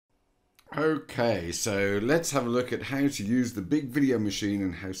Okay, so let's have a look at how to use the big video machine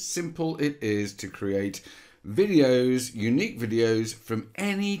and how simple it is to create videos, unique videos from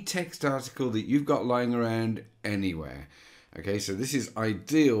any text article that you've got lying around anywhere. Okay, so this is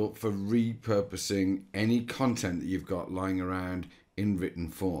ideal for repurposing any content that you've got lying around in written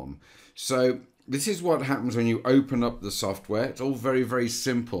form. So this is what happens when you open up the software. It's all very, very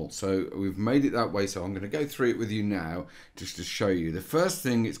simple. So we've made it that way. So I'm going to go through it with you now just to show you. The first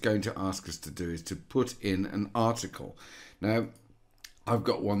thing it's going to ask us to do is to put in an article. Now, I've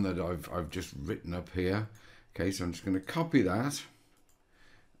got one that I've just written up here. Okay, so I'm just going to copy that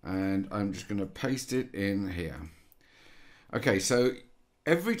and I'm just going to paste it in here. Okay, so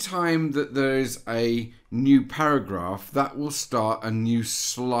every time that there is a new paragraph, that will start a new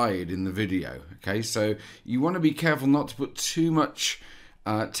slide in the video. Okay, so you want to be careful not to put too much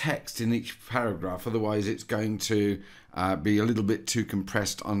text in each paragraph, otherwise it's going to be a little bit too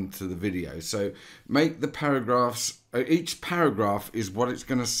compressed onto the video. So make the paragraphs, each paragraph is what it's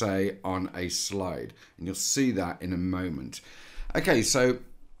going to say on a slide, and you'll see that in a moment. Okay, so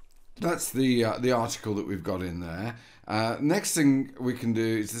that's the article that we've got in there. Next thing we can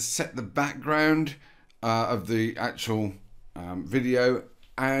do is to set the background of the actual video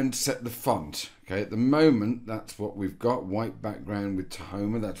and set the font. Okay, at the moment that's what we've got, white background with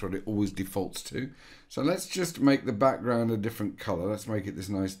Tahoma. That's what it always defaults to. So let's just make the background a different color. Let's make it this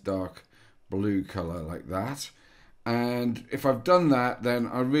nice dark blue color like that. And if I've done that, then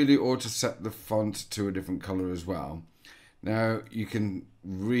I really ought to set the font to a different color as well. Now you can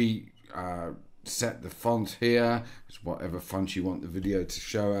set the font here. It's whatever font you want the video to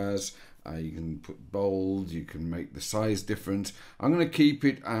show as. You can put bold, you can make the size different. I'm going to keep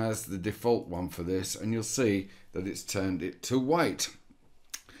it as the default one for this, and you'll see that it's turned it to white.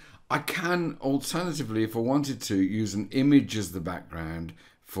 I can alternatively, if I wanted to, use an image as the background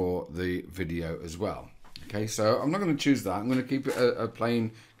for the video as well. Okay, so I'm not going to choose that. I'm going to keep it a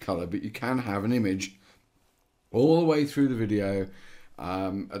plain color, but you can have an image all the way through the video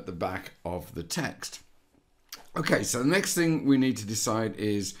at the back of the text. Okay, so the next thing we need to decide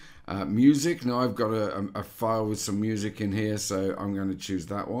is music. Now I've got a file with some music in here, so I'm going to choose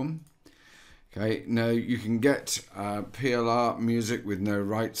that one. Okay, now you can get PLR music with no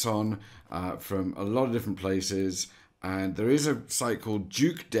rights on from a lot of different places, and there is a site called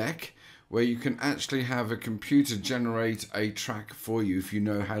Duke Deck where you can actually have a computer generate a track for you. If you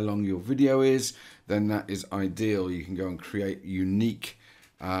know how long your video is, then that is ideal. You can go and create unique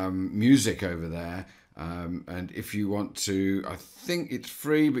music over there. And if you want to, I think it's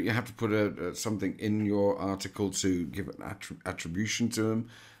free, but you have to put something in your article to give an attribution to them.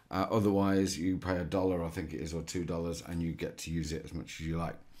 Otherwise, you pay $1, I think it is, or $2, and you get to use it as much as you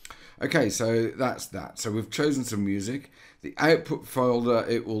like. Okay, so that's that. So we've chosen some music. The output folder,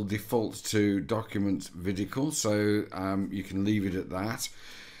 it will default to documents vidical, so you can leave it at that.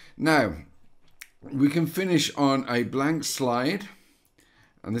 Now, we can finish on a blank slide,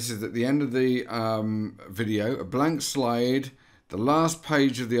 and this is at the end of the video, a blank slide. The last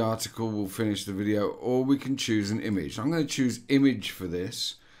page of the article will finish the video, or we can choose an image. I'm going to choose image for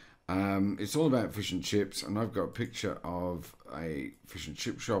this. It's all about fish and chips, and I've got a picture of a fish and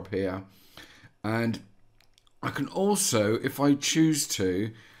chip shop here. And I can also, if I choose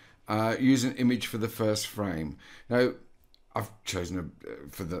to, use an image for the first frame. Now, I've chosen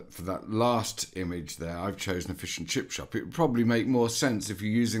for that last image there, I've chosen a fish and chip shop. It would probably make more sense if you're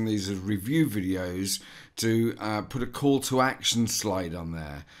using these as review videos to put a call to action slide on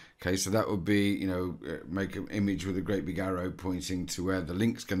there. Okay, so that would be, you know, make an image with a great big arrow pointing to where the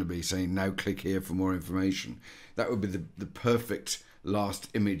link's going to be, saying now click here for more information. That would be the perfect last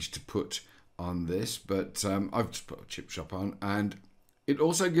image to put on this, but I've just put a chip shop on, and it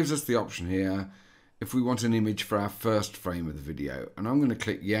also gives us the option here if we want an image for our first frame of the video. And I'm going to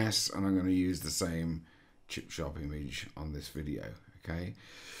click yes, and I'm going to use the same chip shop image on this video. Okay.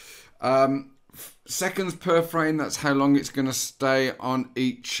 Seconds per frame, that's how long it's going to stay on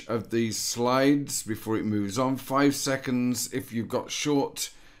each of these slides before it moves on. 5 seconds if you've got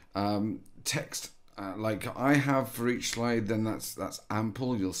short text like I have for each slide, then that's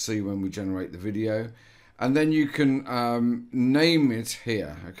ample. You'll see when we generate the video. And then you can name it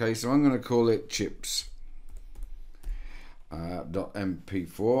here. Okay, so I'm going to call it chips.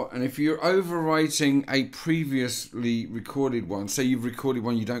 .mp4, and if you're overwriting a previously recorded one, say you've recorded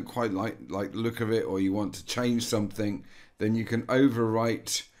one you don't quite like the look of it, or you want to change something, then you can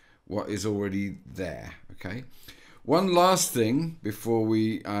overwrite what is already there. Okay, One last thing before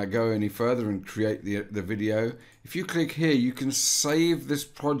we go any further and create the video. If you click here, you can save this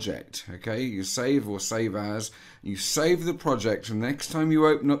project. Okay, you save or save as. You save the project, and next time you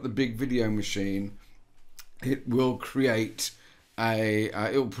open up the big video machine, it will create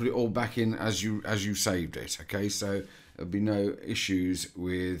it'll put it all back in as you saved it. Okay, so there'll be no issues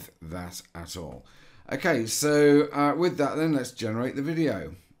with that at all. Okay, so with that then, let's generate the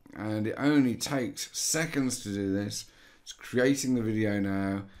video. And it only takes seconds to do this. It's creating the video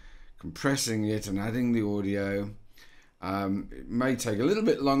now, compressing it and adding the audio. It may take a little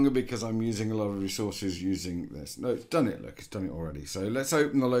bit longer because I'm using a lot of resources using this. No, it's done it. Look, it's done it already. So let's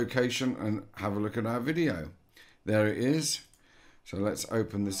open the location and have a look at our video. There it is. So let's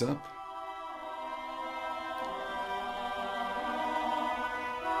open this up.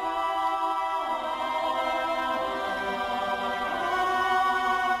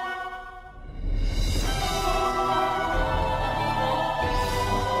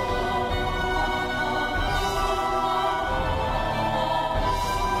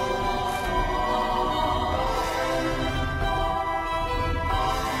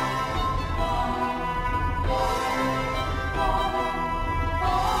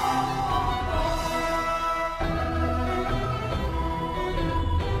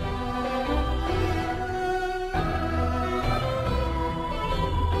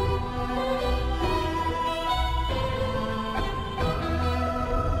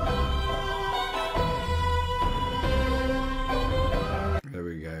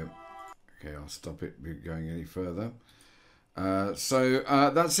 Okay, I'll stop it going any further. So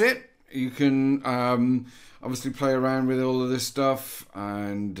that's it. You can obviously play around with all of this stuff,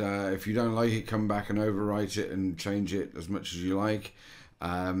 and if you don't like it, come back and overwrite it and change it as much as you like.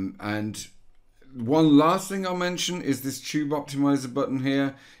 And one last thing I'll mention is this Tube Optimizer button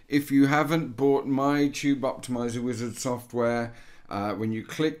here. If you haven't bought my Tube Optimizer Wizard software, when you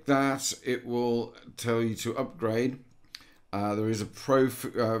click that, it will tell you to upgrade. There is a pro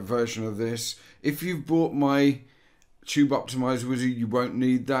version of this. If you've bought my Tube Optimizer Wizard, you won't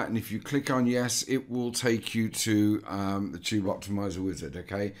need that. And if you click on yes, it will take you to the Tube Optimizer Wizard.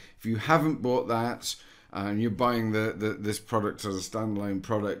 Okay. If you haven't bought that and you're buying this product as a standalone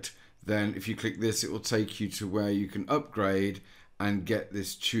product, then if you click this, it will take you to where you can upgrade and get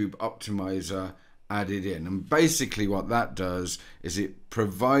this Tube Optimizer added in. And basically what that does is it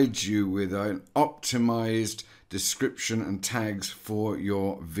provides you with an optimized description and tags for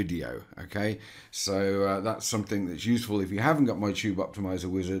your video. Okay, so that's something that's useful. If you haven't got my Tube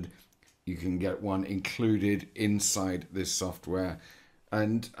Optimizer Wizard, you can get one included inside this software.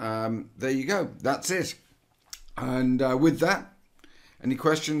 And there you go, that's it. And with that, any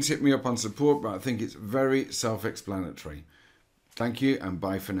questions, hit me up on support, but I think it's very self-explanatory. Thank you and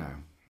bye for now.